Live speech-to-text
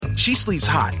She sleeps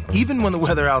hot, even when the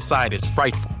weather outside is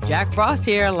frightful. Jack Frost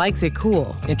here likes it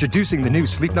cool. Introducing the new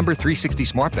Sleep Number 360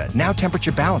 Smart Bed, now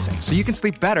temperature balancing, so you can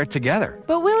sleep better together.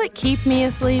 But will it keep me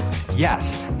asleep?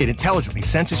 Yes, it intelligently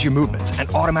senses your movements and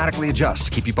automatically adjusts to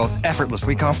keep you both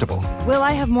effortlessly comfortable. Will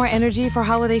I have more energy for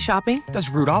holiday shopping? Does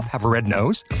Rudolph have a red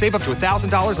nose? Save up to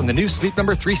 $1,000 on the new Sleep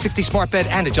Number 360 Smart Bed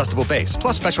and adjustable base,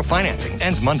 plus special financing.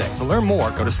 Ends Monday. To learn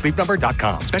more, go to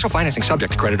sleepnumber.com. Special financing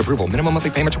subject to credit approval. Minimum monthly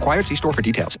payments required. See store for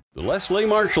details. The Leslie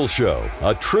Marshall Show,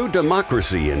 a true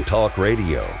democracy in talk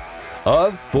radio.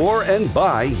 Of, for, and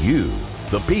by you,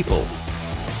 the people.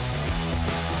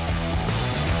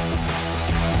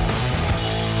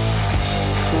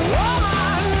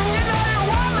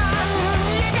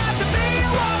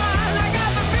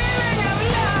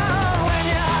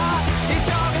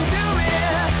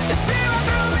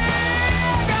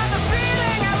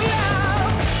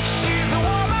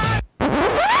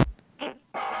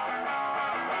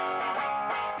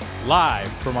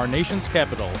 Live from our nation's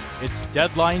capital, it's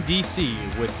Deadline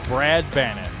DC with Brad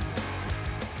Bannon.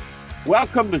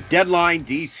 Welcome to Deadline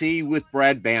DC with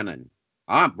Brad Bannon.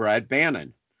 I'm Brad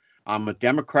Bannon. I'm a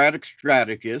Democratic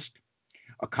strategist,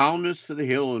 a columnist for The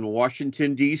Hill in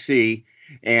Washington, D.C.,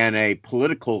 and a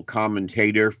political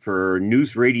commentator for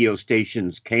news radio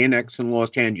stations KNX in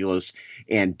Los Angeles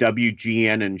and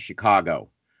WGN in Chicago.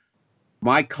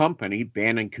 My company,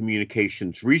 Bannon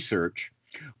Communications Research,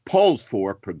 polls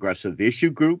for progressive issue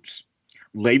groups,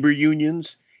 labor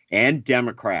unions, and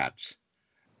Democrats.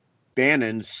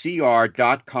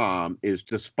 BannonCR.com is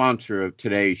the sponsor of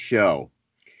today's show.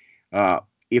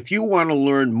 If you want to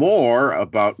learn more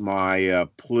about my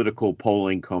political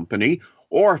polling company,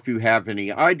 or if you have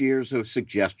any ideas or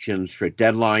suggestions for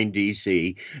Deadline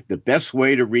DC, the best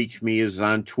way to reach me is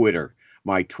on Twitter.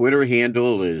 My Twitter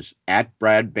handle is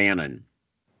 @BradBannon.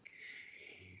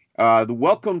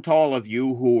 Welcome to all of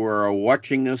you who are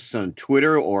watching us on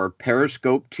Twitter or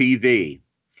Periscope TV.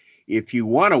 If you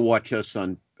want to watch us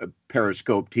on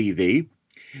Periscope TV,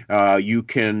 you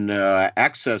can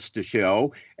access the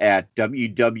show at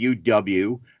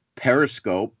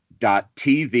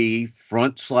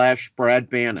www.periscope.tv/Brad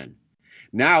Bannon.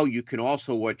 Now you can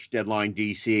also watch Deadline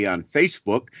DC on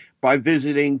Facebook by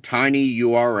visiting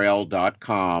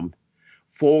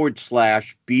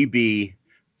tinyurl.com/BB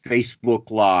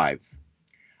Facebook Live.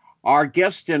 Our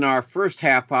guest in our first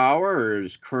half hour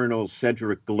is Colonel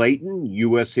Cedric Leighton,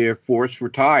 U.S. Air Force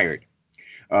retired.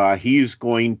 He's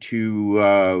going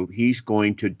to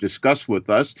discuss with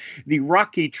us the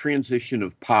rocky transition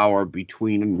of power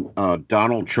between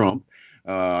Donald Trump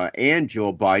and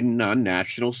Joe Biden on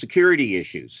national security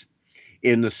issues.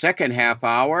 In the second half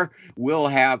hour, we'll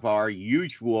have our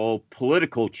usual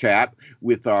political chat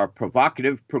with our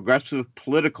provocative progressive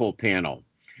political panel.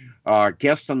 Our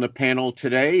guest on the panel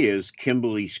today is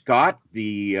Kimberly Scott,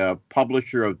 the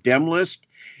publisher of Demlist,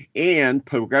 and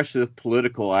progressive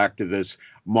political activist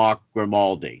Mark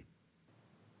Grimaldi.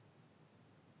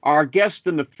 Our guest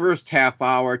in the first half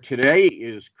hour today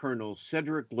is Colonel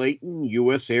Cedric Leighton,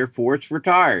 U.S. Air Force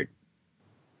retired.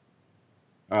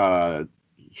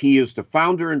 He is the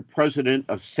founder and president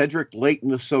of Cedric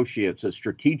Leighton Associates, a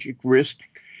strategic risk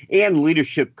and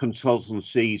leadership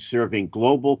consultancy serving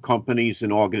global companies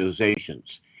and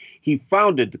organizations. He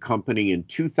founded the company in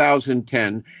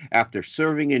 2010 after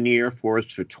serving in the Air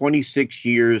Force for 26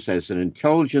 years as an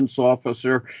intelligence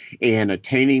officer and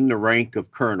attaining the rank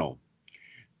of colonel.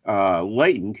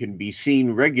 Leighton can be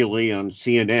seen regularly on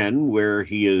CNN, where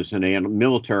he is a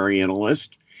military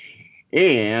analyst,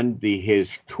 and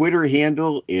his Twitter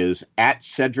handle is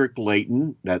 @Cedric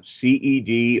Leighton. That's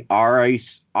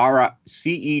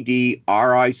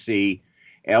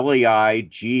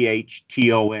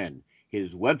CEDRICLEIGHTON.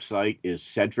 His website is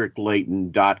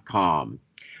cedricleighton.com.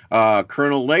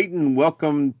 Colonel Leighton,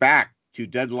 welcome back to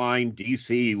Deadline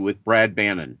DC with Brad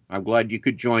Bannon. I'm glad you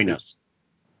could join us.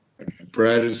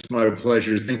 Brad, it's my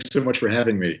pleasure. Thanks so much for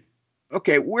having me.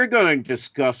 Okay, we're going to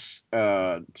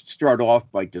start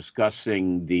off by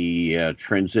discussing the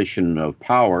transition of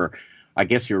power. I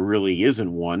guess there really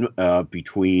isn't one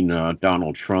between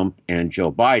Donald Trump and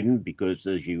Joe Biden, because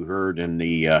as you heard in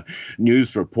the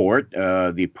news report,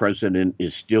 the president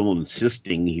is still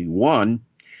insisting he won.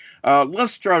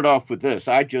 Let's start off with this.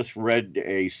 I just read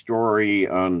a story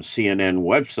on CNN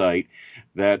website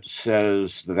that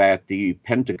says that the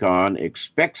Pentagon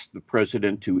expects the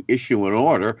president to issue an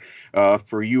order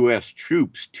for U.S.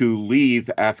 troops to leave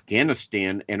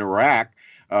Afghanistan and Iraq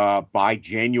by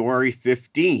January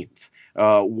 15th.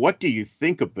 What do you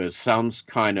think of this? Sounds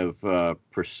kind of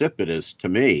precipitous to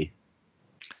me.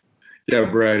 Yeah,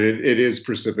 Brad, it is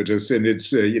precipitous, and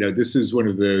it's this is one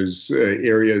of those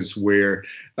areas where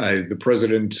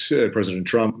President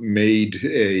Trump, made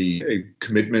a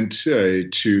commitment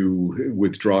to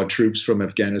withdraw troops from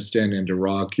Afghanistan and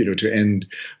Iraq, to end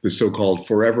the so-called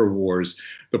forever wars.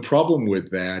 The problem with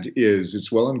that is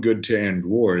it's well and good to end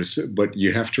wars, but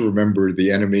you have to remember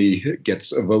the enemy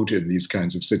gets a vote in these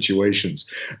kinds of situations.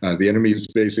 The enemy is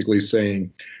basically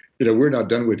saying, we're not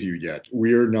done with you yet.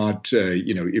 We're not,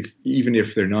 even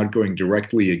if they're not going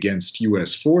directly against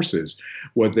U.S. forces,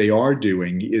 what they are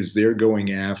doing is they're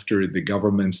going after the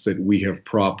governments that we have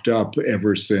propped up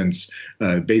ever since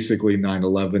basically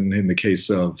 9/11 in the case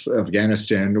of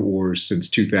Afghanistan, or since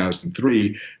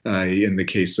 2003 in the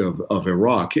case of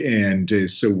Iraq. And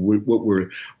so what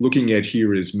we're looking at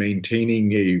here is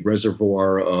maintaining a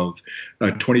reservoir of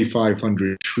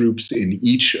 2,500 troops in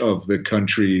each of the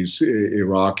countries,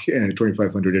 Iraq,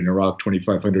 2,500 in Iraq,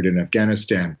 2,500 in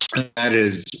Afghanistan. That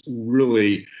is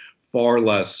really far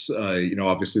less,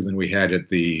 obviously, than we had at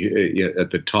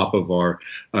the top of our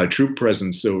troop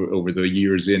presence over the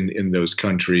years in those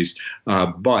countries.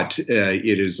 But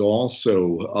it is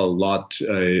also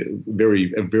a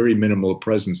very minimal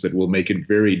presence that will make it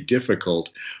very difficult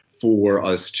for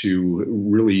us to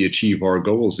really achieve our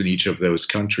goals in each of those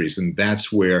countries. And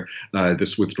that's where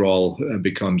this withdrawal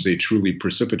becomes a truly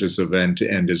precipitous event,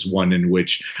 and is one in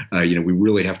which we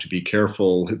really have to be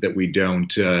careful that we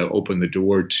don't open the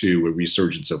door to a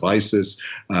resurgence of ISIS,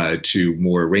 to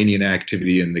more Iranian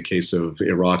activity in the case of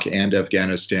Iraq and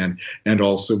Afghanistan, and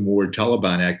also more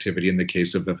Taliban activity in the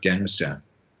case of Afghanistan.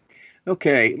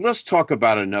 Okay, let's talk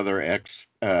about another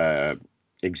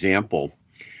example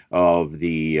of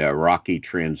the Iraqi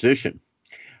transition.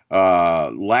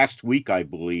 Last week, I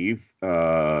believe,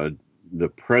 the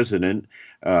president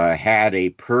had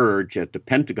a purge at the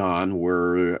Pentagon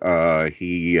where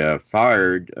he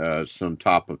fired some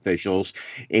top officials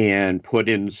and put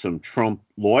in some Trump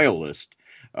loyalists.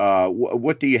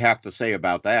 What do you have to say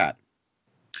about that?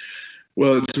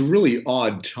 Well, it's a really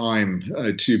odd time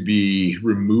to be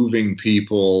removing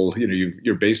people.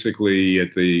 You're basically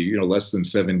at the less than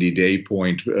 70-day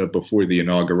point before the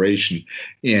inauguration,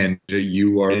 and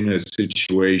you are in a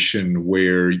situation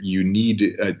where you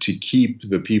need to keep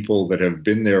the people that have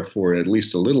been there for at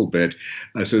least a little bit,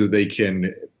 so that they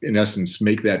can, in essence,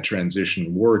 make that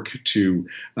transition work to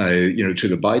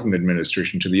the Biden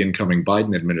administration, to the incoming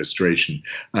Biden administration.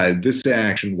 This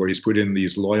action, where he's put in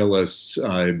these loyalists,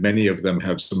 many of them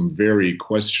have some very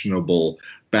questionable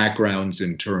backgrounds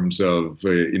in terms of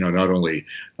not only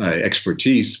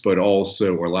expertise, but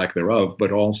also, or lack thereof,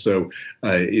 but also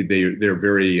they're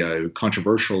very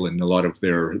controversial in a lot of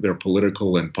their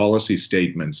political and policy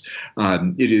statements.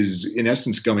 It is, in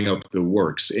essence, gumming up the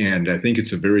works, and I think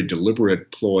it's a very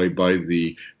deliberate ploy by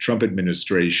the Trump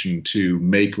administration to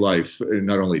make life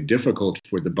not only difficult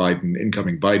for the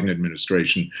incoming Biden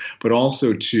administration, but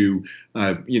also to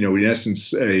in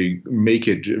essence, make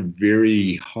it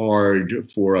very hard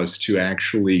for us to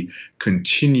actually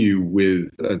continue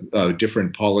with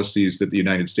different policies that the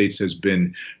United States has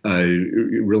been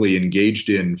really engaged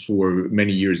in for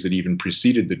many years that even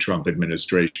preceded the Trump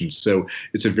administration. So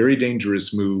it's a very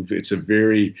dangerous move. It's a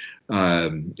very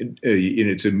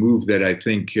it's a move that I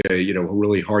think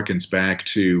really harkens back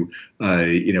to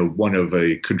one of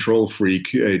a control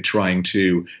freak trying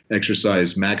to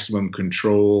exercise maximum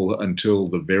control until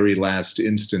the very last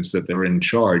instance that they're in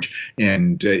charge,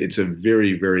 and it's a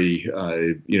very, very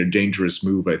dangerous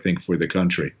move, I think, for the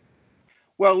country.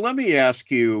 Well, let me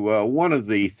ask you, one of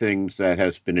the things that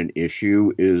has been an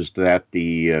issue is that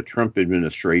the Trump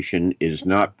administration is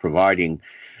not providing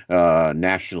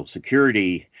national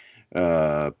security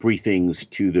briefings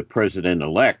to the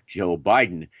president-elect, Joe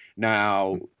Biden.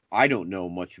 Now, I don't know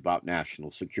much about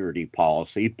national security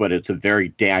policy, but it's a very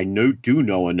do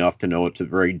know enough to know it's a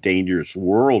very dangerous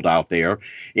world out there.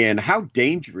 And how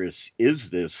dangerous is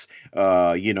this?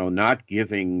 Not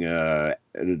giving the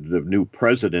new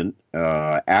president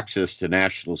access to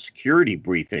national security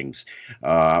briefings.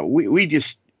 We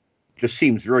just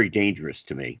seems very dangerous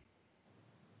to me.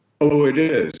 Oh, it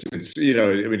is. It's,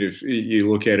 if you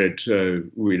look at it,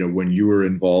 when you were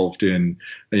involved in,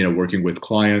 working with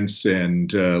clients,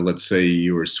 and let's say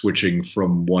you were switching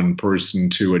from one person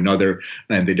to another,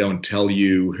 and they don't tell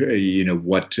you,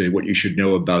 what you should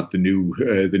know about the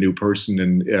new person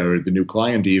and or the new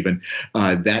client, even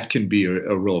that can be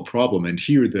a real problem. And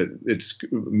here that it's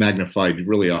magnified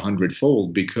really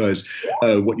 100-fold, because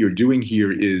what you're doing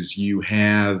here is you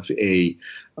have a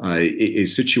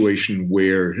situation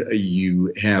where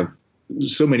you have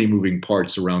so many moving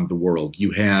parts around the world.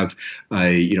 You have,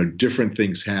 different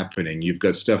things happening. You've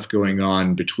got stuff going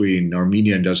on between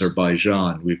Armenia and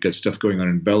Azerbaijan. We've got stuff going on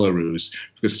in Belarus.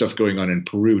 We've got stuff going on in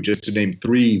Peru, just to name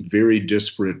three very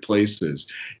disparate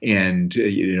places. And,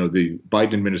 the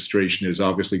Biden administration is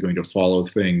obviously going to follow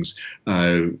things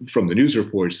from the news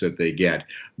reports that they get.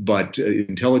 But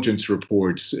intelligence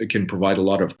reports can provide a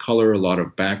lot of color, a lot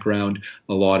of background,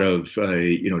 a lot of,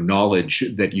 knowledge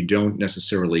that you don't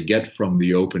necessarily get from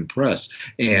the open press.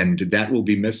 And that will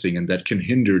be missing, and that can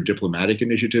hinder diplomatic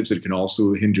initiatives. It can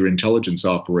also hinder intelligence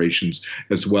operations,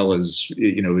 as well as,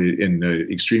 in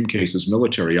extreme cases,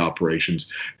 military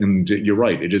operations. And you're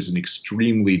right, it is an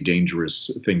extremely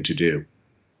dangerous thing to do.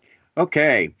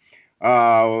 Okay.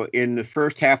 In the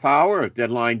first half hour of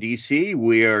Deadline DC,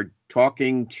 we are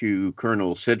talking to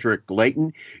Colonel Cedric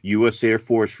Leighton, U.S. Air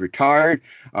Force retired,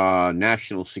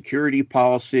 national security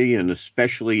policy, and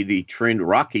especially the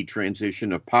rocky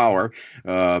transition of power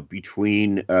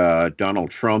between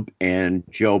Donald Trump and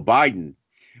Joe Biden.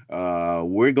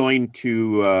 We're going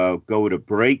to go to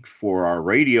break for our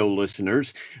radio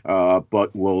listeners, but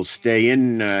we'll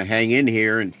hang in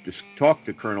here and just talk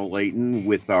to Colonel Leighton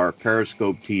with our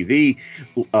Periscope TV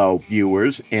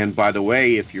viewers. And by the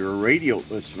way, if you're a radio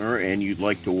listener and you'd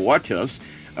like to watch us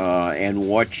and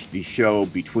watch the show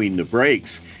between the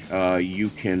breaks, you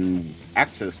can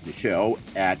access the show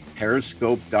at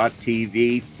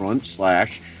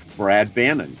periscope.tv/Brad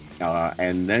Bannon.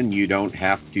 And then you don't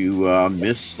have to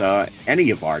miss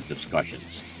any of our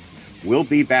discussions. We'll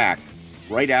be back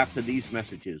right after these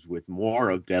messages with more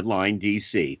of Deadline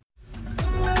DC.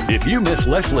 If you miss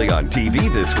Leslie on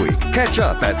TV this week, catch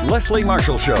up at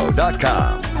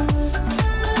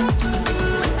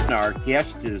lesliemarshallshow.com. Our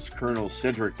guest is Colonel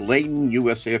Cedric Leighton,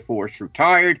 U.S. Air Force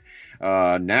retired,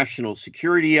 national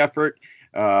security effort.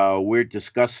 We're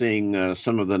discussing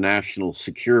some of the national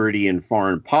security and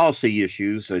foreign policy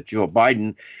issues that Joe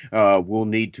Biden will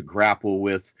need to grapple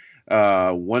with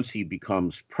once he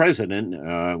becomes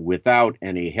president, without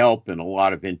any help and a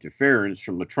lot of interference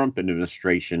from the Trump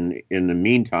administration in the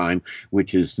meantime,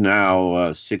 which is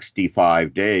now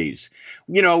 65 days.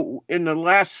 In the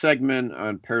last segment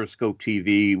on Periscope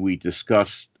TV, we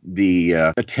discussed the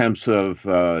attempts of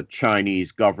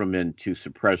Chinese government to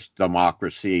suppress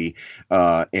democracy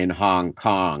in Hong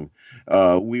Kong.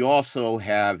 We also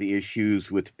have issues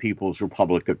with the People's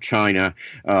Republic of China,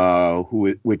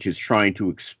 which is trying to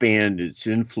expand its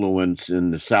influence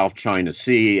in the South China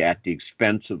Sea at the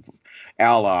expense of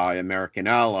American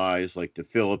allies like the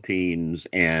Philippines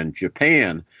and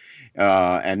Japan.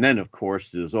 And then, of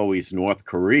course, there's always North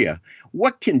Korea.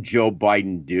 What can Joe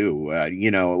Biden do?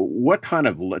 What kind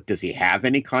of does he have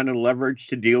any kind of leverage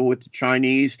to deal with the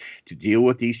Chinese, to deal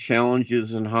with these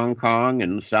challenges in Hong Kong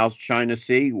and the South China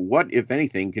Sea? What, if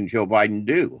anything, can Joe Biden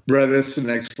do? Brad, that's an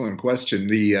excellent question.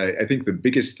 I think the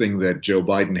biggest thing that Joe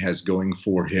Biden has going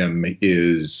for him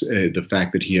is the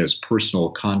fact that he has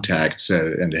personal contacts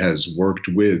and has worked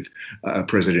with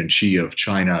President Xi of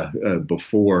China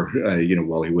before,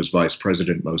 while he was vice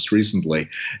president most recently.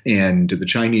 And the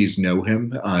Chinese know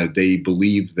him. They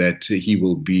believe that he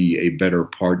will be a better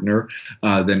partner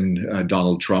than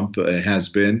Donald Trump has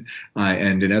been.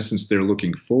 And in essence, they're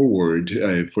looking forward,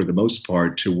 for the most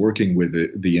part, to working with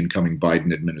the incoming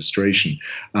Biden administration.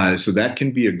 So that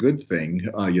can be a good thing.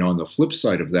 On the flip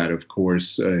side of that, of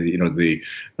course, the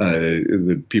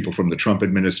people from the Trump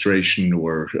administration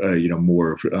or,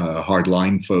 more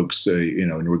hardline folks,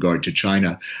 in regard to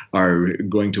China are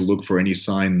going to look for any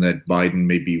sign that Biden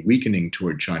may be weakening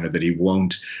toward China, that he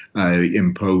won't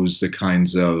impose the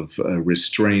kinds of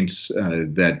restraints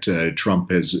that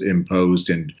Trump has imposed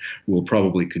and will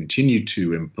probably continue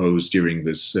to impose during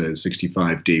this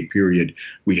 65-day period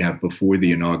we have before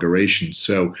the inauguration.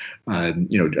 So, I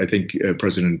think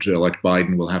President-elect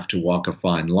Biden will have to walk a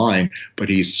fine line, but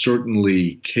he's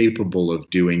certainly capable of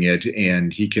doing it,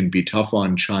 and he can be tough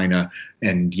on China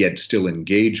and yet still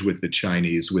engage with the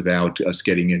Chinese without us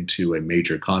getting into a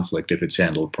major conflict if it's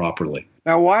handled properly.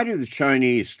 Now, why do the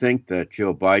Chinese think that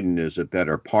Joe Biden is a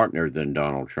better partner than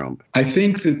Donald Trump? I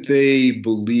think that they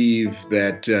believe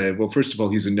that, first of all,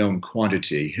 he's a known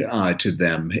quantity to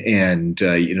them. And,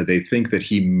 they think that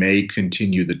he may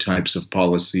continue the types of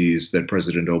policies that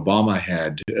President Obama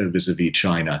had vis-a-vis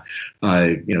China.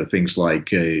 Things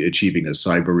like achieving a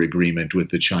cyber agreement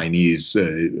with the Chinese.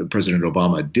 President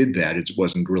Obama did that. It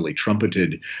wasn't really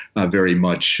trumpeted very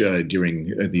much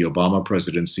during the Obama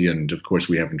presidency. And, of course,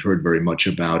 we haven't heard very much much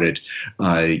about it,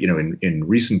 in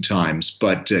recent times.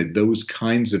 But those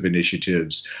kinds of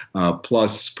initiatives,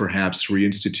 plus perhaps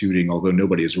reinstituting, although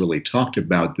nobody has really talked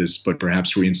about this, but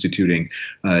perhaps reinstituting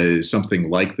something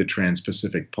like the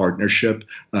Trans-Pacific Partnership,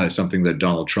 something that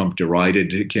Donald Trump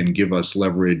derided, can give us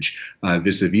leverage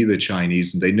vis-a-vis the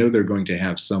Chinese. And they know they're going to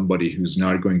have somebody who's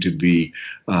not going to be,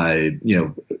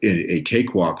 a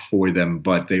cakewalk for them,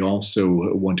 but they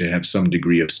also want to have some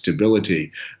degree of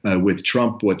stability. With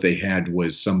Trump, what they had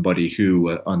was somebody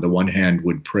who, on the one hand,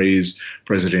 would praise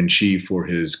President Xi for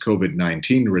his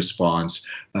COVID-19 response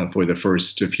for the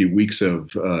first few weeks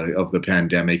of the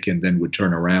pandemic, and then would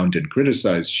turn around and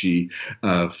criticize Xi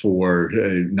for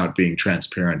not being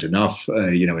transparent enough,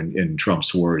 in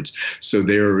Trump's words. So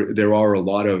there are a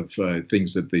lot of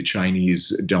things that the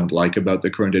Chinese don't like about the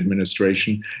current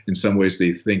administration. In some ways,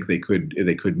 they think they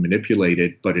could manipulate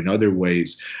it, but in other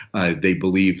ways, they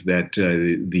believe that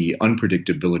the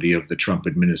unpredictability of the Trump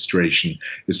administration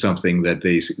is something that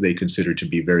they consider to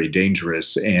be very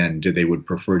dangerous, and they would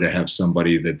prefer to have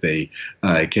somebody that they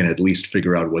can at least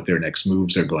figure out what their next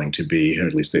moves are going to be, or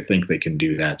at least they think they can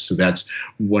do that. So that's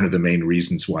one of the main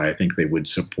reasons why I think they would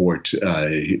support,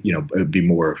 be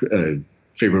more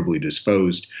favorably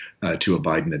disposed to a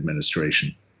Biden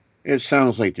administration. It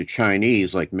sounds like the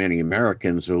Chinese, like many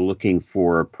Americans, are looking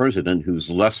for a president who's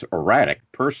less erratic,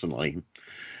 personally.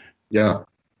 Yeah,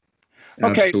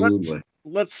 okay, absolutely.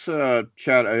 Let's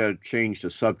change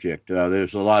the subject.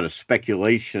 There's a lot of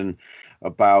speculation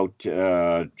about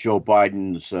Joe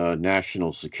Biden's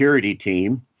national security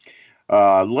team.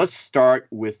 Let's start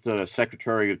with the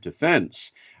Secretary of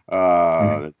Defense.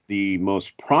 The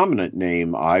most prominent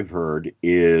name I've heard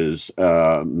is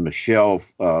Michelle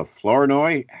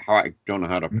Flournoy. I don't know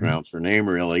how to pronounce her name,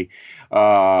 really.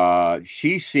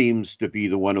 She seems to be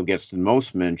the one who gets the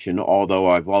most mention, although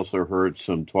I've also heard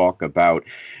some talk about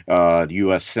the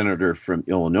U.S. Senator from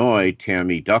Illinois,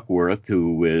 Tammy Duckworth,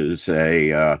 who is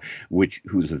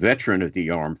who's a veteran of the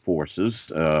armed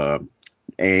forces.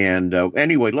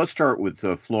 Anyway, let's start with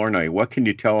Flournoy. What can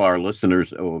you tell our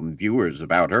listeners and viewers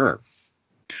about her?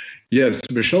 Yes,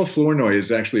 Michelle Flournoy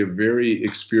is actually a very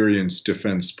experienced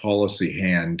defense policy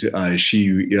hand.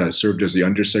 She served as the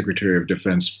Undersecretary of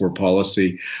Defense for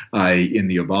Policy in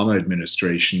the Obama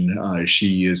administration.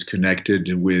 She is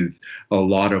connected with a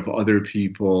lot of other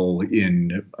people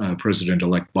in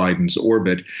President-elect Biden's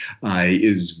orbit,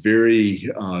 is very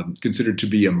considered to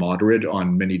be a moderate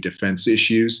on many defense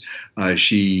issues.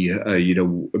 She,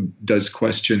 does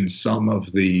question some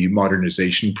of the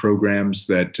modernization programs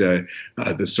that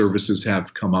the service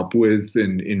have come up with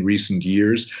in recent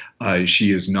years.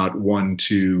 She is not one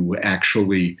to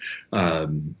actually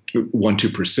want to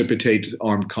precipitate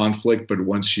armed conflict, but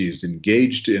once she is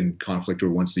engaged in conflict, or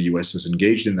once the U.S. is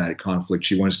engaged in that conflict,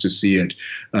 she wants to see it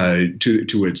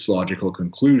to its logical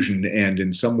conclusion. And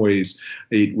in some ways,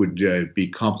 it would be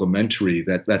complementary.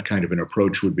 That kind of an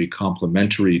approach would be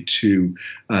complementary to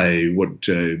what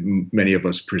many of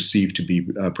us perceive to be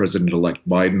President-elect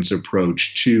Biden's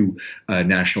approach to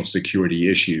national security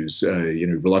issues.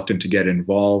 Reluctant to get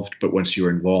involved, but once you're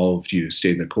involved, you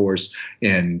stay the course,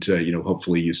 and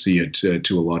hopefully you see it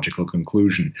to a logical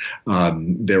conclusion.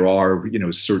 There are,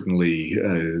 certainly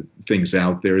things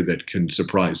out there that can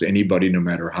surprise anybody, no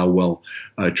matter how well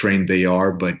trained they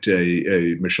are. But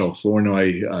Michelle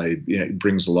Flournoy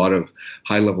brings a lot of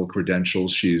high-level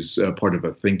credentials. She's part of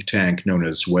a think tank known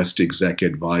as West Exec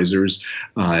Advisors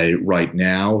right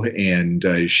now, and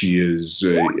she is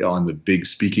on the big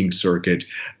speaking circuit,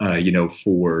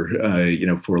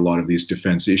 for a lot of these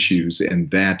defense issues, and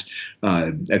that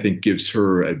I think gives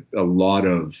her a lot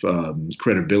of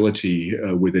credibility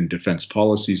within defense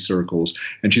policy circles,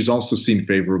 and she's also seen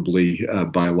favorably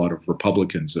by a lot of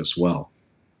Republicans as well.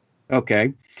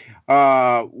 Okay.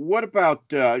 What about,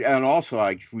 and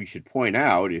also we should point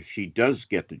out, if she does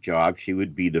get the job, she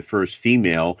would be the first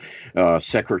female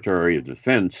Secretary of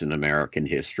Defense in American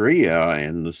history.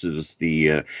 And this is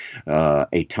a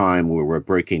time where we're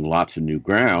breaking lots of new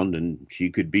ground, and she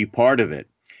could be part of it.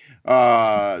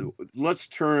 Let's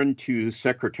turn to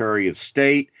Secretary of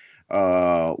State.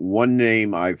 One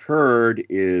name I've heard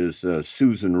is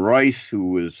Susan Rice,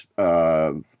 who was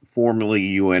formerly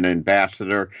UN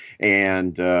ambassador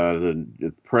and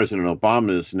the President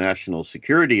Obama's national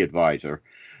security advisor.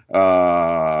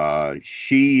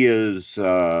 She is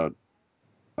a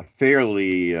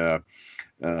fairly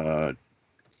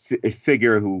a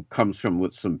figure who comes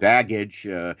with some baggage.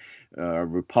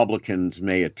 Republicans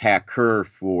may attack her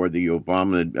for the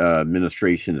Obama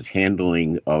administration's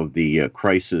handling of the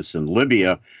crisis in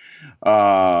Libya.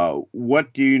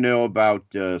 What do you know about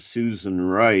Susan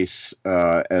Rice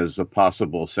as a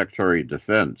possible Secretary of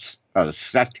Defense,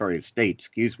 Secretary of State,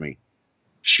 excuse me?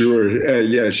 Sure.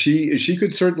 Yeah, she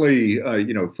could certainly,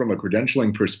 from a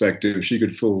credentialing perspective, she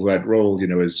could fill that role,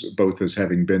 as both as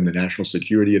having been the national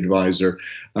security advisor,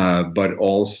 but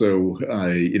also,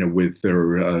 with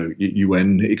her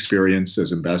UN experience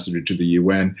as ambassador to the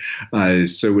UN.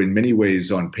 So in many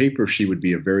ways, on paper, she would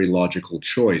be a very logical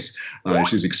choice.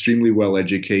 She's extremely well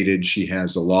educated. She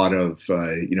has a lot of,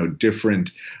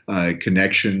 different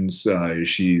connections.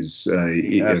 She's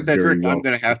Cedric, I'm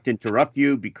going to have to interrupt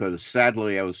you because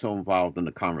sadly I was so involved in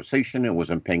the conversation and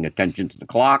wasn't paying attention to the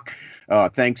clock.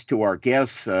 Thanks to our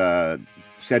guest,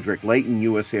 Cedric Leighton,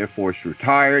 U.S. Air Force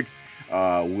retired.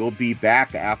 We'll be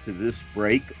back after this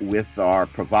break with our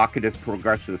provocative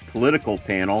progressive political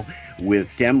panel with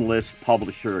Demlist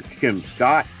publisher Kim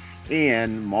Scott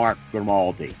and Mark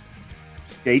Grimaldi.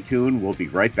 Stay tuned. We'll be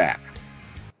right back.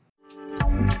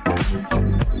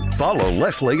 Follow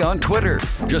Leslie on Twitter.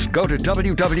 Just go to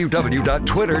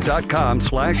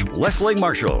www.twitter.com/Leslie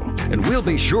Marshall, and we'll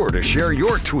be sure to share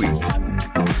your tweets.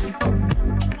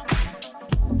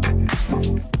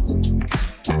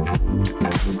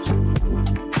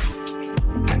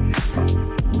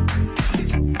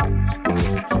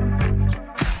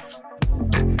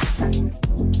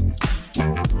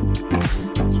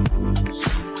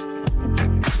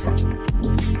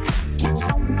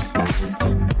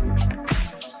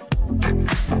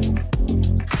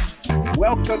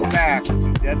 Welcome back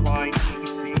to Deadline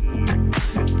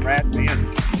DC with Brad Van.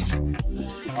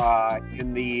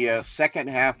 In the second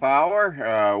half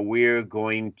hour, we're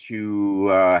going to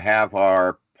have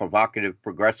our provocative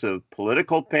progressive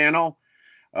political panel.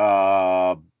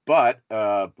 But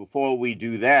before we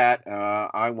do that,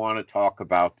 I want to talk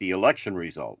about the election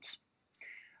results.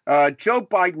 Joe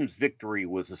Biden's victory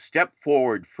was a step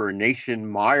forward for a nation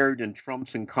mired in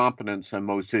Trump's incompetence on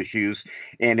most issues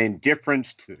and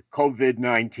indifference to the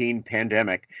COVID-19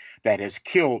 pandemic that has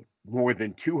killed more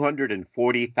than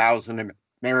 240,000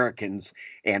 Americans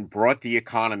and brought the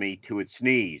economy to its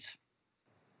knees.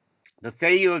 The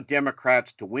failure of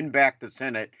Democrats to win back the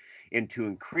Senate and to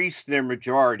increase their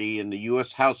majority in the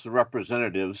U.S. House of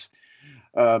Representatives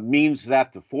means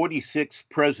that the 46th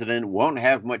president won't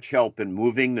have much help in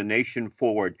moving the nation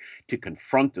forward to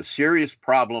confront the serious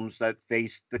problems that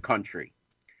face the country.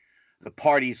 The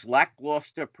party's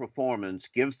lackluster performance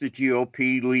gives the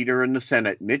GOP leader in the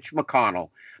Senate, Mitch McConnell,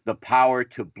 the power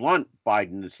to blunt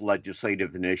Biden's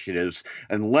legislative initiatives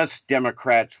unless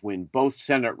Democrats win both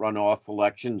Senate runoff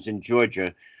elections in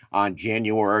Georgia on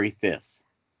January 5th.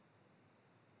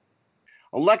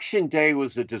 Election day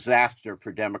was a disaster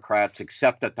for Democrats,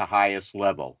 except at the highest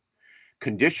level.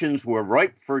 Conditions were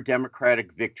ripe for a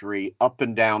Democratic victory up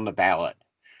and down the ballot.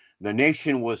 The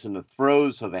nation was in the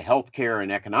throes of a healthcare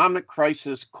and economic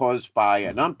crisis caused by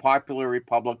an unpopular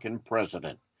Republican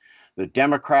president. The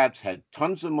Democrats had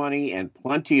tons of money and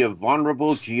plenty of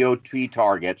vulnerable GOP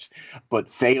targets, but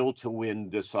failed to win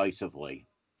decisively.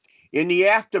 In the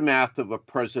aftermath of a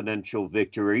presidential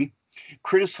victory,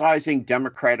 criticizing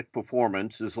Democratic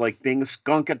performance is like being a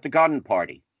skunk at the garden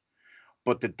party.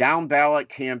 But the down-ballot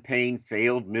campaign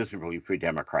failed miserably for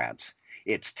Democrats.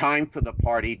 It's time for the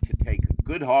party to take a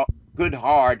good,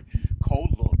 hard,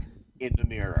 cold look in the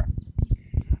mirror.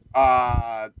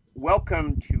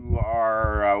 Welcome to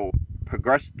our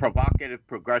provocative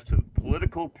progressive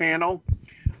political panel.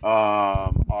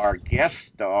 Our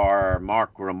guests are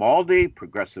Mark Grimaldi,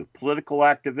 progressive political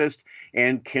activist,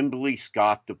 and Kimberly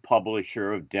Scott, the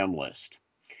publisher of Demlist.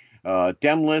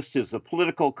 Demlist is a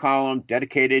political column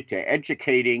dedicated to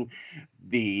educating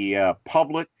the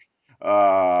public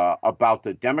about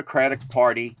the Democratic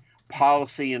Party,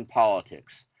 policy, and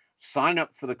politics. Sign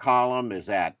up for the column is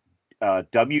at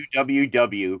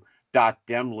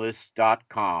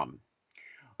www.demlist.com.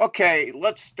 Okay,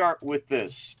 let's start with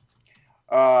this.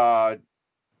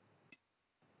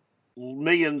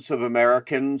 Millions of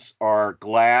Americans are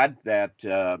glad that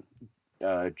Joe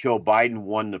Biden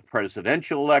won the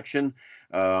presidential election.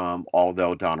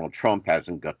 Although Donald Trump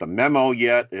hasn't got the memo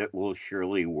yet, it will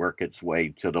surely work its way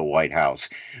to the White House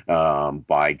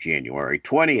by January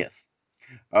 20th.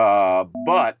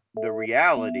 But the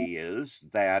reality is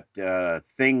that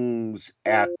things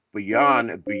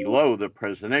below the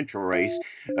presidential race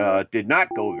did not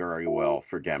go very well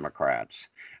for Democrats.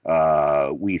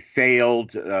 We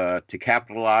failed to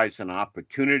capitalize an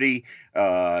opportunity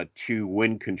to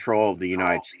win control of the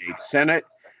United States Senate.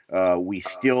 We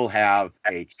still have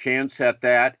a chance at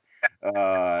that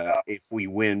if we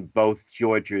win both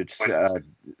Georgia's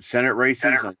Senate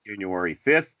races on January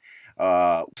 5th.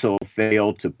 So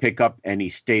failed to pick up any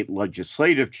state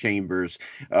legislative chambers,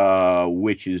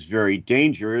 which is very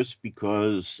dangerous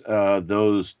because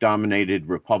those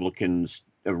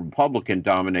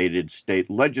Republican-dominated state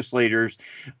legislators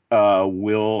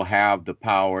will have the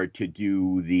power to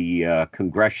do the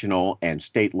congressional and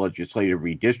state legislative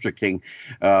redistricting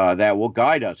that will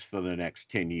guide us for the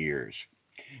next 10 years.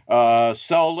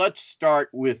 So let's start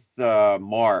with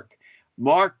Mark.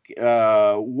 Mark,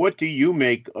 what do you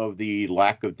make of the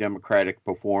lack of Democratic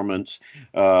performance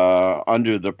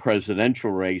under the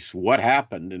presidential race? What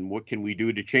happened and what can we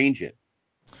do to change it?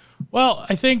 Well,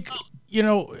 I think,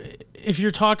 if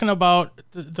you're talking about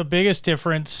the biggest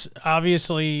difference,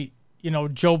 obviously,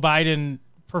 Joe Biden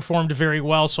performed very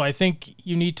well. So I think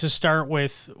you need to start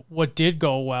with what did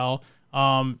go well.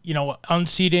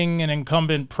 Unseating an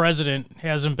incumbent president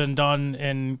hasn't been done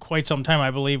in quite some time. I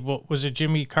believe, what was it,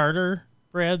 Jimmy Carter,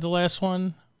 Brad, the last one?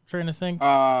 I'm trying to think.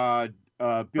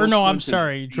 I'm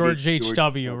sorry, George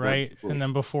H.W., right? And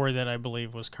then before that, I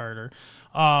believe, was Carter.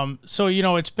 So,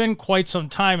 it's been quite some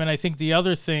time. And I think the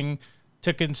other thing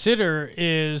to consider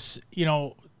is,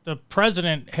 the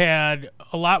president had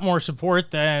a lot more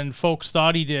support than folks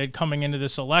thought he did coming into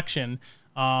this election.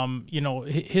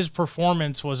 His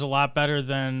performance was a lot better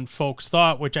than folks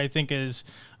thought, which I think is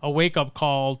a wake-up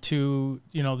call to,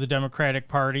 the Democratic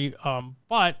Party.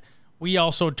 But we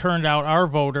also turned out our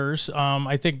voters.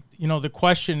 I think, the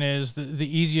question is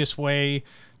the easiest way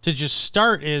to just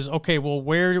start is, okay, well,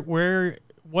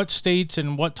 what states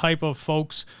and what type of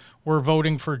folks were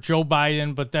voting for Joe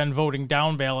Biden, but then voting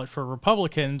down ballot for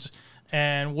Republicans?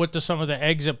 And what do some of the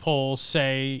exit polls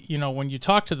say, when you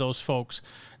talk to those folks?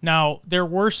 Now, there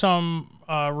were some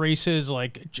races,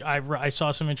 like I saw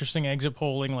some interesting exit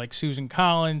polling, like Susan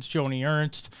Collins, Joni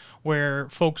Ernst, where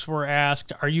folks were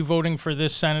asked, are you voting for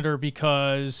this senator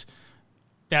because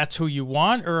that's who you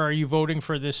want, or are you voting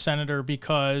for this senator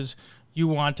because you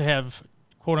want to have,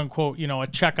 quote unquote, a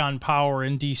check on power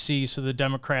in D.C. so the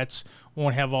Democrats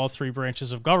won't have all three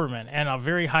branches of government? And a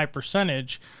very high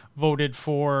percentage voted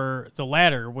for the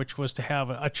latter, which was to have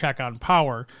a check on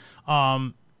power.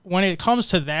 When it comes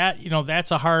to that, that's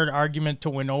a hard argument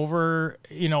to win over,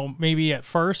 maybe at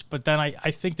first. But then I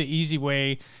think the easy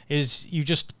way is you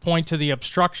just point to the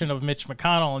obstruction of Mitch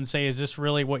McConnell and say, is this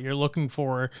really what you're looking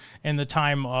for in the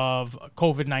time of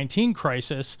COVID-19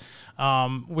 crisis,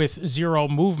 with zero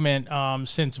movement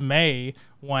since May,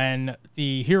 when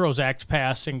the HEROES Act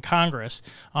passed in Congress?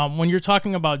 When you're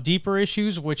talking about deeper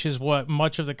issues, which is what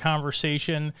much of the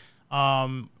conversation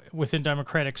within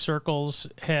Democratic circles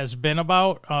has been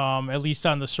about, at least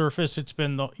on the surface, it's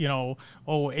been,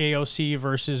 AOC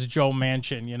versus Joe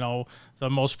Manchin, the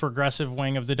most progressive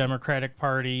wing of the Democratic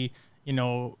Party,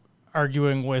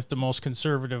 arguing with the most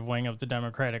conservative wing of the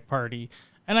Democratic Party.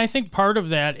 And I think part of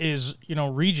that is,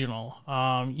 regional.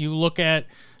 You look at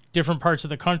different parts of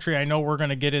the country. I know we're going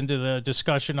to get into the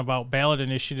discussion about ballot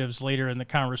initiatives later in the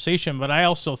conversation, but I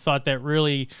also thought that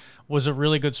really was a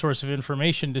really good source of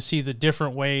information to see the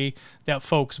different way that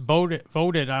folks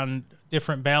voted on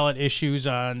different ballot issues,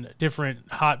 on different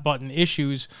hot button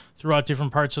issues throughout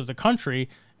different parts of the country.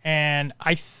 And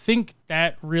I think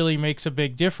that really makes a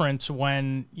big difference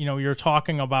when, you're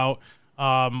talking about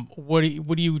how do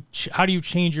you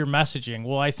change your messaging?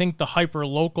 Well, I think the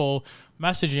hyper-local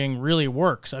messaging really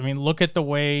works. I mean, look at the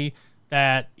way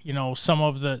that, some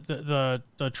of the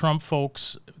Trump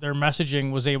folks, their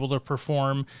messaging was able to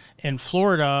perform in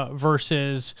Florida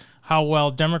versus how well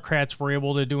Democrats were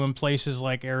able to do in places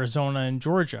like Arizona and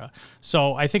Georgia.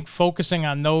 So I think focusing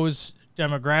on those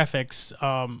demographics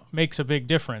makes a big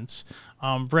difference.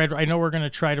 Brad, I know we're going to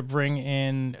try to bring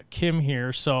in Kim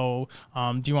here, so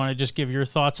do you want to just give your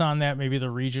thoughts on that, maybe the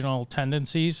regional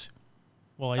tendencies?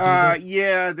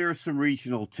 Yeah, there are some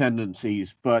regional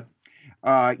tendencies, but,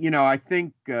 I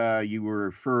think you were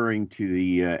referring to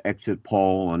the exit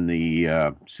poll on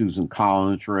the Susan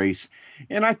Collins race,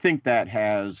 and I think that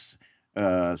has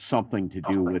something to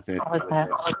do with it.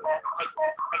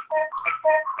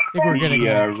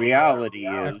 The reality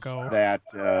is that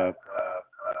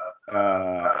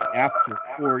after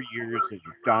 4 years of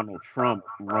Donald Trump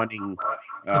running,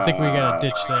 I think we got to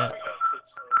ditch that.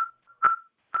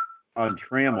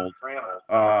 Untrammeled,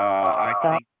 I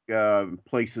think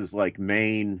places like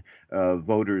Maine,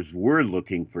 voters were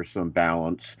looking for some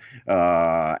balance,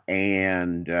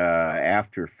 and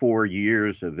after 4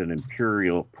 years of an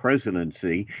imperial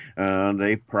presidency,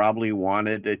 they probably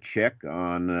wanted a check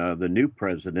on the new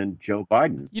president, Joe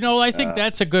Biden. I think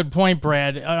that's a good point,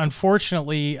 Brad.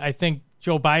 Unfortunately, I think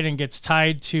Joe Biden gets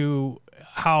tied to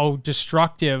how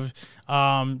destructive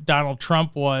Donald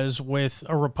Trump was with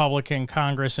a Republican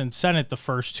Congress and Senate the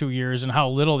first 2 years and how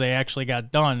little they actually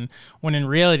got done, when in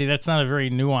reality, that's not a very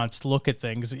nuanced look at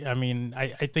things. I mean,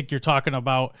 I think you're talking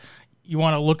about, you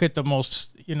want to look at the most,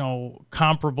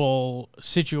 comparable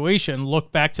situation,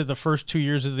 look back to the first 2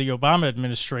 years of the Obama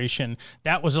administration.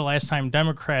 That was the last time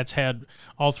Democrats had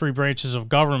all three branches of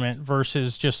government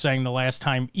versus just saying the last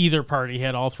time either party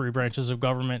had all three branches of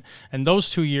government. And those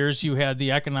 2 years, you had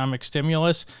the economic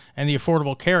stimulus and the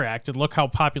Affordable Care Act, and look how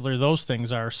popular those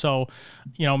things are. So,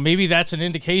 maybe that's an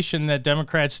indication that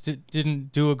Democrats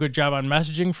didn't do a good job on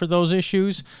messaging for those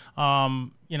issues.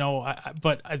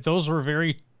 But those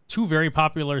were two very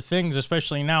popular things,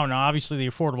 especially now. Now, obviously, the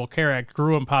Affordable Care Act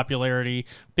grew in popularity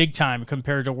big time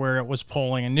compared to where it was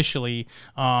polling initially,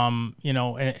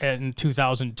 in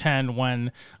 2010 when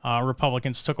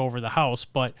Republicans took over the House.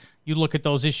 But you look at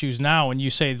those issues now and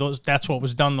you say that's what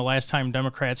was done the last time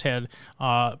Democrats had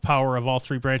power of all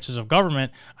three branches of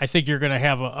government. I think you're going to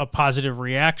have a positive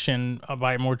reaction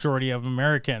by a majority of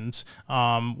Americans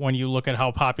when you look at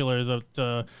how popular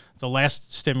the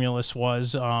last stimulus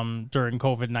was during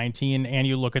COVID-19, and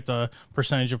you look at the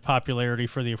percentage of popularity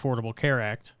for the Affordable Care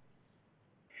Act.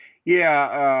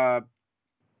 Yeah,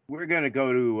 we're going to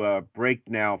go to break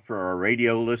now for our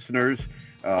radio listeners,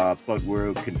 but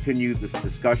we'll continue this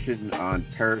discussion on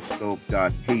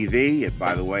Periscope.tv. And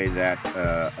by the way, that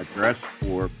address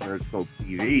for Periscope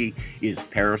TV is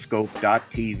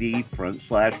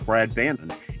Periscope.tv/Brad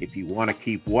Bannon. If you want to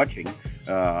keep watching,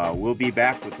 we'll be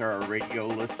back with our radio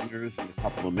listeners in a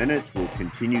couple of minutes. We'll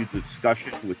continue the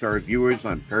discussion with our viewers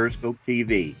on Periscope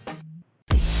TV.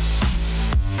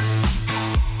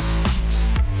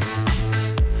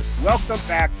 Welcome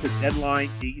back to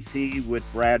Deadline DC with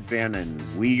Brad Bannon.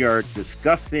 We are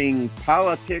discussing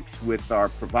politics with our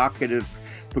provocative,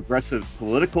 progressive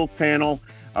political panel.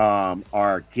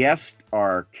 Our guests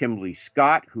are Kimberly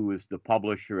Scott, who is the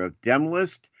publisher of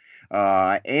Demlist,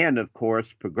 and, of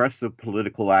course, progressive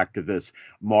political activist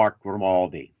Mark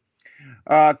Grimaldi.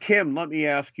 Kim, let me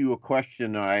ask you a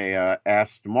question I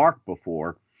asked Mark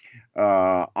before.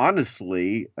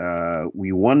 Honestly,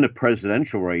 we won the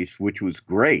presidential race, which was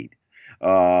great.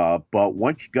 But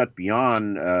once you got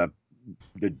beyond the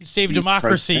save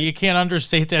democracy, you can't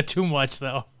understate that too much,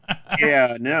 though.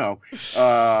 Yeah, no.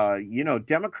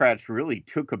 Democrats really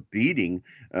took a beating.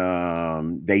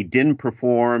 They didn't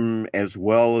perform as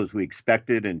well as we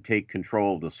expected and take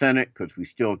control of the Senate because we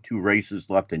still have two races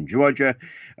left in Georgia.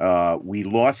 We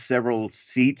lost several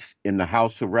seats in the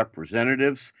House of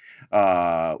Representatives.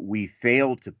 We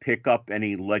failed to pick up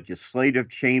any legislative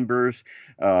chambers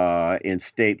in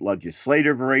state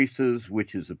legislative races,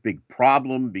 which is a big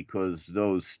problem because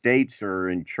those states are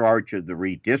in charge of the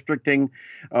redistricting.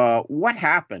 What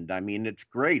happened? I mean, it's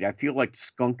great. I feel like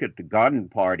skunk at the garden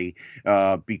party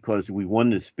because we won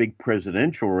this big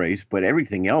presidential race, but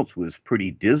everything else was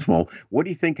pretty dismal. What do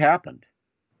you think happened?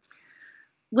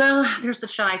 Well, there's the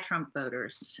shy Trump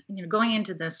voters. Going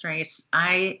into this race,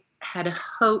 I had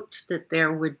hoped that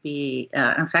there would be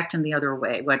an effect in the other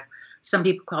way, what some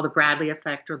people call the Bradley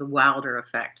effect or the Wilder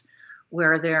effect,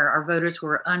 where there are voters who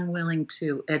are unwilling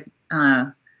to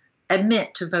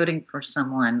admit to voting for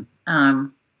someone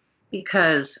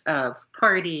because of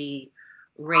party,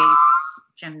 race,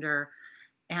 gender,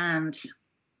 and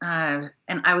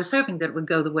I was hoping that it would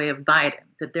go the way of Biden,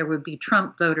 that there would be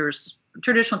Trump voters,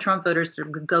 traditional Trump voters that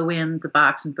would go in the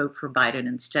box and vote for Biden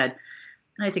instead.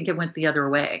 And I think it went the other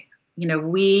way.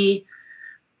 We,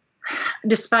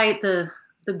 despite the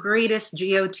greatest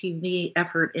GOTV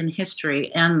effort in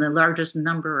history and the largest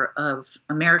number of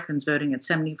Americans voting at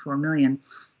 74 million,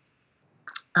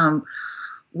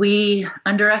 we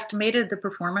underestimated the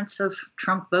performance of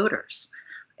Trump voters.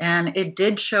 And it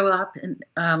did show up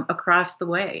across the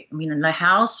way. I mean, in the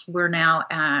House, we're now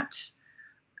at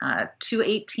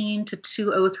 218 to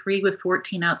 203 with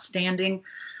 14 outstanding.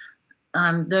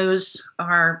 Those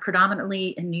are predominantly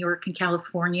in New York and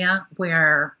California,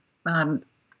 where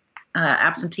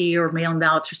absentee or mail-in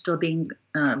ballots are still being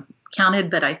counted.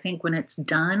 But I think when it's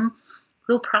done,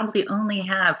 we'll probably only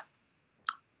have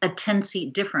a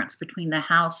 10-seat difference between the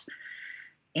House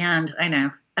and,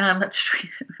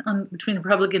 between the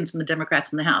Republicans and the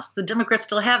Democrats in the House. The Democrats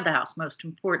still have the House, most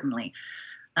importantly.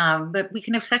 But we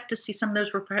can expect to see some of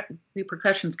those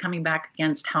repercussions coming back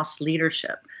against House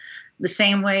leadership. The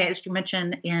same way, as you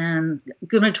mentioned, in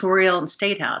gubernatorial and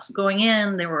state house. Going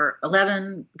in, there were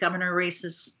 11 governor's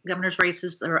races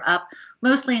that are up,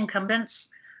 mostly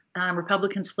incumbents.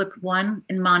 Republicans flipped one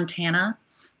in Montana.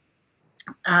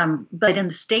 But in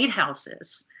the state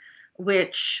houses,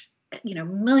 which,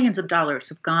 millions of dollars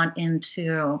have gone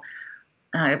into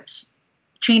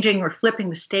changing or flipping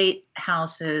the state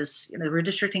houses,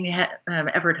 redistricting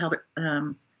effort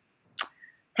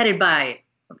headed by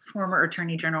former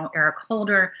Attorney General Eric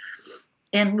Holder.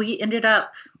 And we ended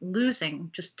up losing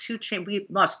just we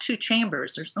lost 2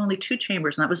 chambers. There's only 2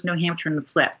 chambers, and that was New Hampshire and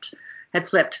had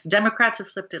flipped. Democrats had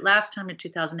flipped it last time in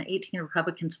 2018.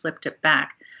 Republicans flipped it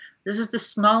back. This is the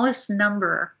smallest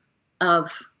number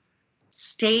of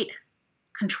state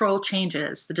control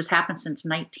changes that has happened since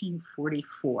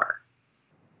 1944.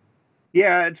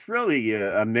 Yeah, it's really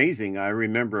amazing. I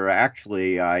remember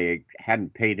actually I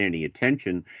hadn't paid any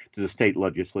attention to the state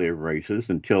legislative races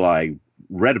until I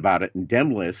read about it in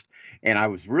DemList, and I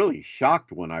was really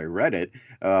shocked when I read it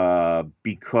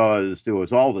because there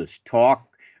was all this talk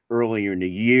earlier in the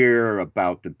year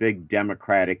about the big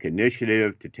Democratic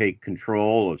initiative to take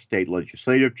control of state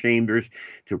legislative chambers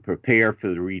to prepare for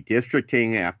the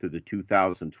redistricting after the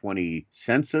 2020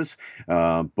 census,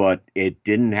 but it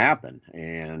didn't happen.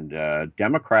 And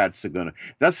Democrats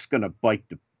that's going to bite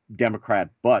the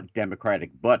Democratic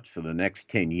butts for the next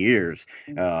 10 years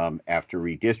after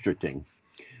redistricting.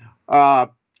 I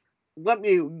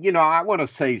want to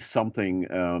say something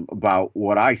about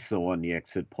what I saw in the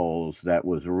exit polls that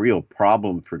was a real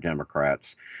problem for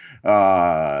Democrats.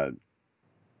 The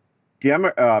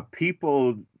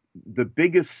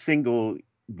biggest single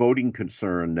voting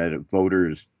concern that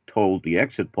voters told the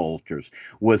exit pollsters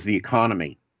was the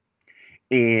economy.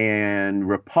 And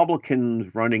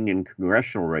Republicans running in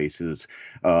congressional races,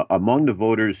 among the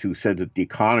voters who said that the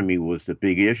economy was the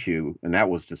big issue, and that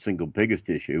was the single biggest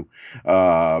issue,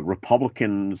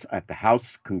 Republicans at the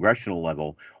House congressional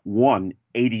level won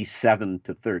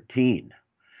 87-13.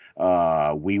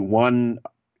 We won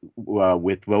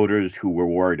with voters who were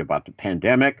worried about the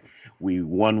pandemic. We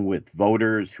won with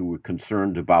voters who were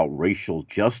concerned about racial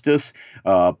justice.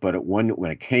 But when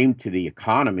it came to the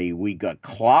economy, we got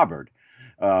clobbered.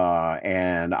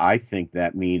 And I think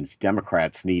that means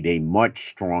Democrats need a much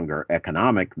stronger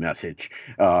economic message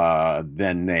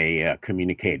than they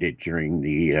communicated during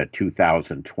the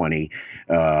 2020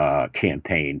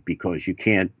 campaign, because you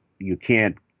can't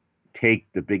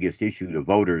take the biggest issue to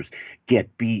voters,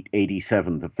 get beat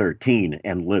 87-13,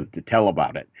 and live to tell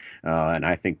about it. And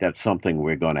I think that's something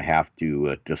we're going to have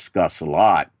to discuss a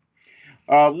lot.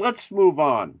 Let's move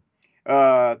on.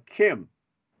 Kim,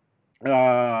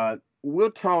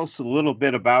 will tell us a little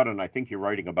bit about, and I think you're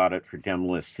writing about it for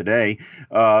DemList today.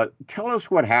 Tell us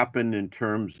what happened in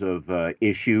terms of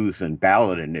issues and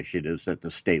ballot initiatives at the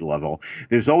state level.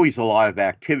 There's always a lot of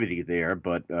activity there,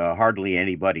 but hardly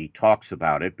anybody talks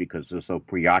about it because they're so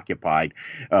preoccupied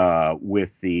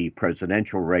with the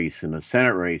presidential race and the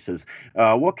Senate races.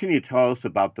 What can you tell us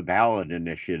about the ballot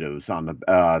initiatives on the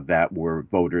that were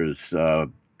voters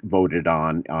voted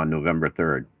on November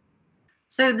 3rd?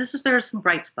 So there are some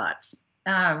bright spots.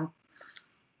 Ballot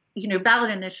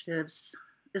initiatives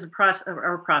is a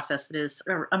process that is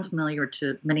unfamiliar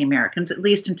to many Americans, at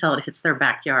least until it hits their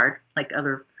backyard, like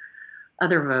other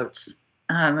votes.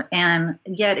 And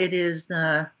yet it is one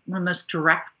of the most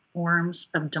direct forms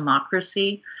of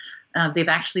democracy. They've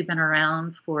actually been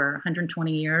around for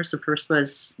 120 years. The first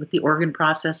was with the Oregon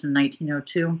process in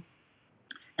 1902.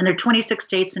 And there are 26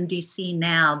 states in D.C.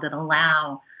 now that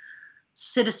allow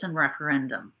citizen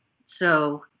referendum.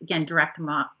 So again, direct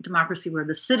democracy where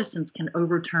the citizens can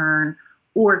overturn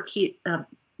or keep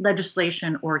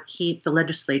legislation or keep the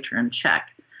legislature in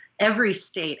check. Every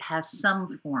state has some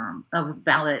form of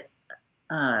ballot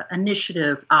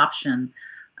initiative option,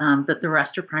 but the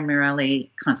rest are primarily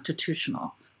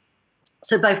constitutional.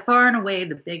 So by far and away,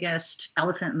 the biggest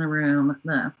elephant in the room,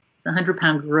 the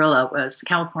 100-pound gorilla, was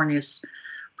California's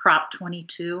Prop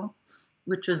 22,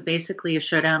 which was basically a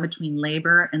showdown between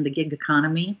labor and the gig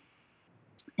economy.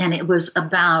 And it was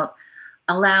about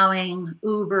allowing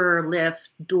Uber, Lyft,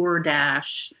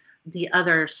 DoorDash, the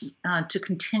others to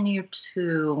continue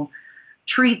to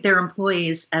treat their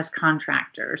employees as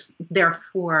contractors,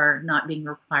 therefore not being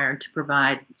required to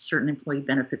provide certain employee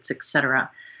benefits, et cetera.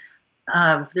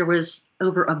 There was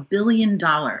over $1 billion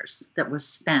that was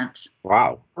spent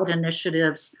on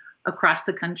initiatives across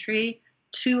the country.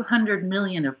 200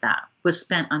 million of that was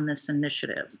spent on this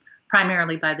initiative,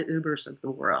 primarily by the Ubers of the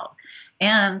world.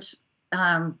 And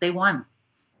they won.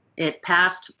 It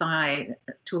passed to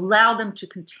allow them to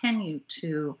continue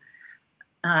to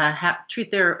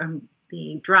treat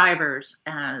the drivers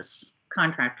as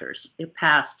contractors. It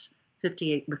passed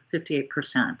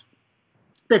 58%.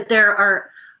 But there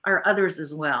are others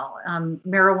as well.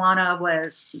 Marijuana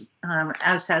was,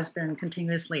 as has been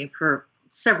continuously for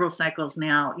several cycles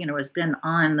now,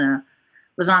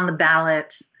 was on the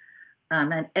ballot.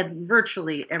 And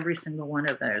virtually every single one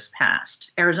of those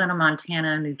passed. Arizona,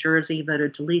 Montana, New Jersey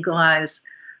voted to legalize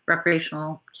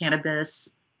recreational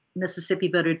cannabis. Mississippi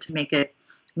voted to make it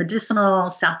medicinal.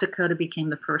 South Dakota became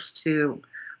the first to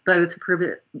both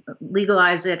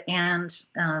legalize it and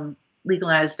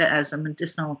legalized it as a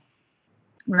medicinal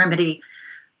remedy.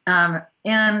 The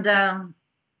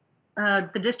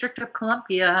District of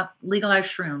Columbia legalized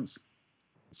shrooms.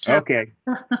 So, okay.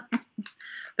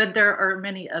 But there are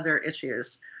many other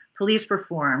issues. Police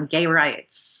reform, gay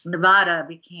rights. Nevada,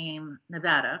 the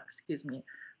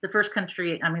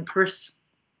first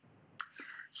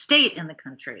state in the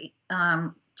country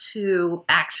to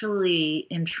actually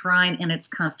enshrine in its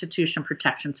constitution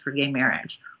protections for gay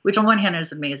marriage, which on one hand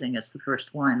is amazing. It's the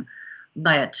first one,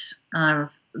 but there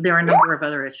are a number of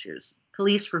other issues.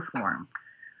 Police reform.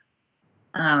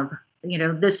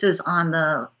 This is on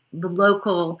the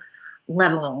local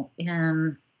level.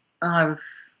 Out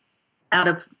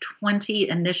of 20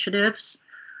 initiatives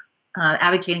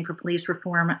advocating for police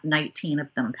reform, 19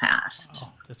 of them passed.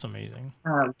 Oh, that's amazing.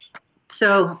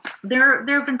 So there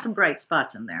have been some bright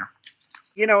spots in there.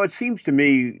 It seems to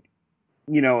me,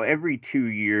 every 2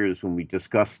 years when we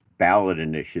discuss ballot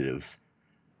initiatives,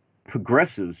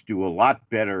 progressives do a lot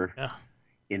better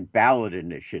in ballot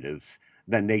initiatives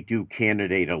than they do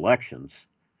candidate elections.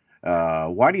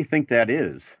 Why do you think that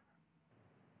is?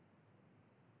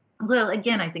 Well,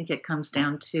 again, I think it comes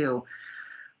down to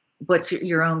what's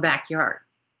your own backyard.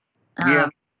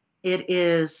 It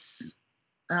is,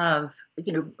 the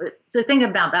thing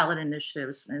about ballot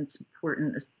initiatives, and it's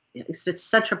important, it's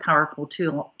such a powerful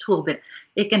tool, but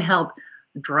it can help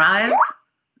drive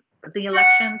the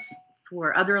elections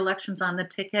for other elections on the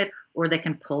ticket, or they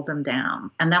can pull them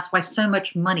down. And that's why so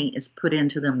much money is put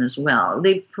into them as well.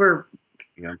 For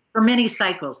many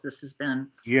cycles, this has been.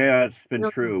 Yeah, it's been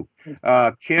true.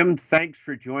 Kim, thanks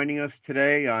for joining us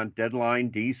today on Deadline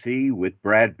DC with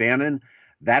Brad Bannon.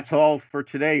 That's all for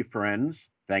today, friends.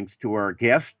 Thanks to our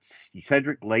guests,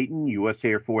 Cedric Leighton, U.S.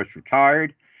 Air Force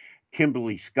retired,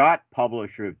 Kimberly Scott,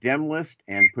 publisher of Demlist,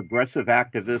 and progressive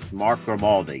activist Mark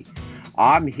Grimaldi.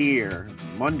 I'm here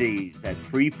Mondays at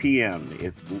 3 p.m.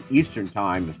 Eastern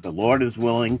Time, if the Lord is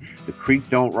willing, the creek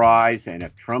don't rise, and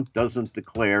if Trump doesn't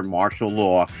declare martial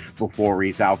law before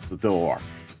he's out the door.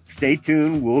 Stay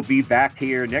tuned. We'll be back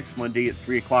here next Monday at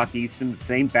 3 o'clock Eastern,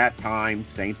 same bat time,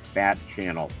 same bat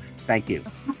channel. Thank you.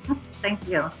 Thank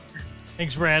you.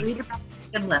 Thanks, Brad. Read about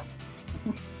Demlist.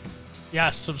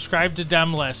 Yes, subscribe to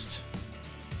Demlist.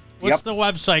 What's the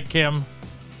website, Kim?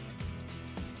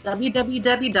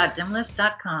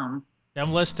 www.demlist.com.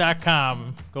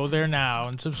 Demlist.com. Go there now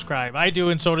and subscribe. I do,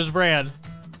 and so does Brad.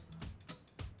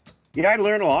 Yeah, I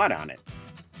learn a lot on it.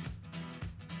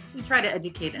 We try to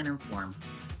educate and inform.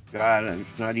 God,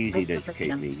 it's not easy to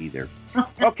educate me either.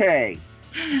 Okay.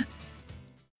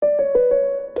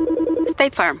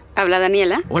 State Farm. ¿Habla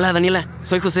Daniela? Hola, Daniela.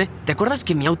 Soy José. ¿Te acuerdas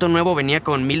que mi auto nuevo venía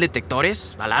con 1000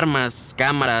 detectores? Alarmas,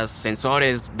 cámaras,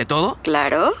 sensores, ¿de todo?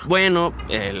 Claro. Bueno,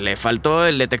 le faltó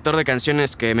el detector de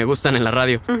canciones que me gustan en la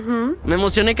radio. Me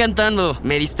emocioné cantando,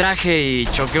 me distraje y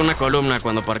choqué una columna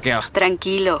cuando parqueaba.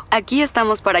 Tranquilo, aquí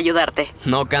estamos para ayudarte.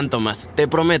 No canto más, te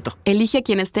prometo. Elige a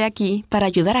quien esté aquí para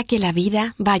ayudar a que la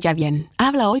vida vaya bien.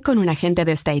 Habla hoy con un agente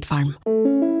de State Farm.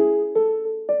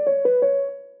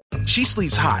 She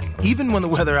sleeps hot, even when the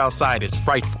weather outside is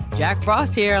frightful. Jack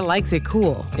Frost here likes it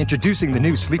cool. Introducing the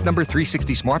new Sleep Number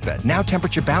 360 Smart Bed, now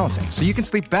temperature balancing, so you can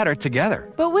sleep better together.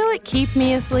 But will it keep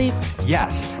me asleep?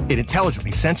 Yes, it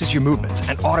intelligently senses your movements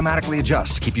and automatically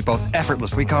adjusts to keep you both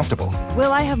effortlessly comfortable.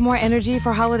 Will I have more energy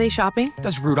for holiday shopping?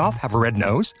 Does Rudolph have a red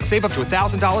nose? Save up to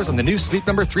 $1,000 on the new Sleep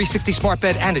Number 360 Smart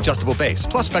Bed and adjustable base,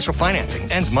 plus special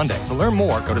financing. Ends Monday. To learn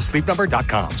more, go to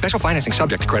sleepnumber.com. Special financing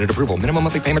subject to credit approval. Minimum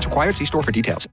monthly payments required. See store for details.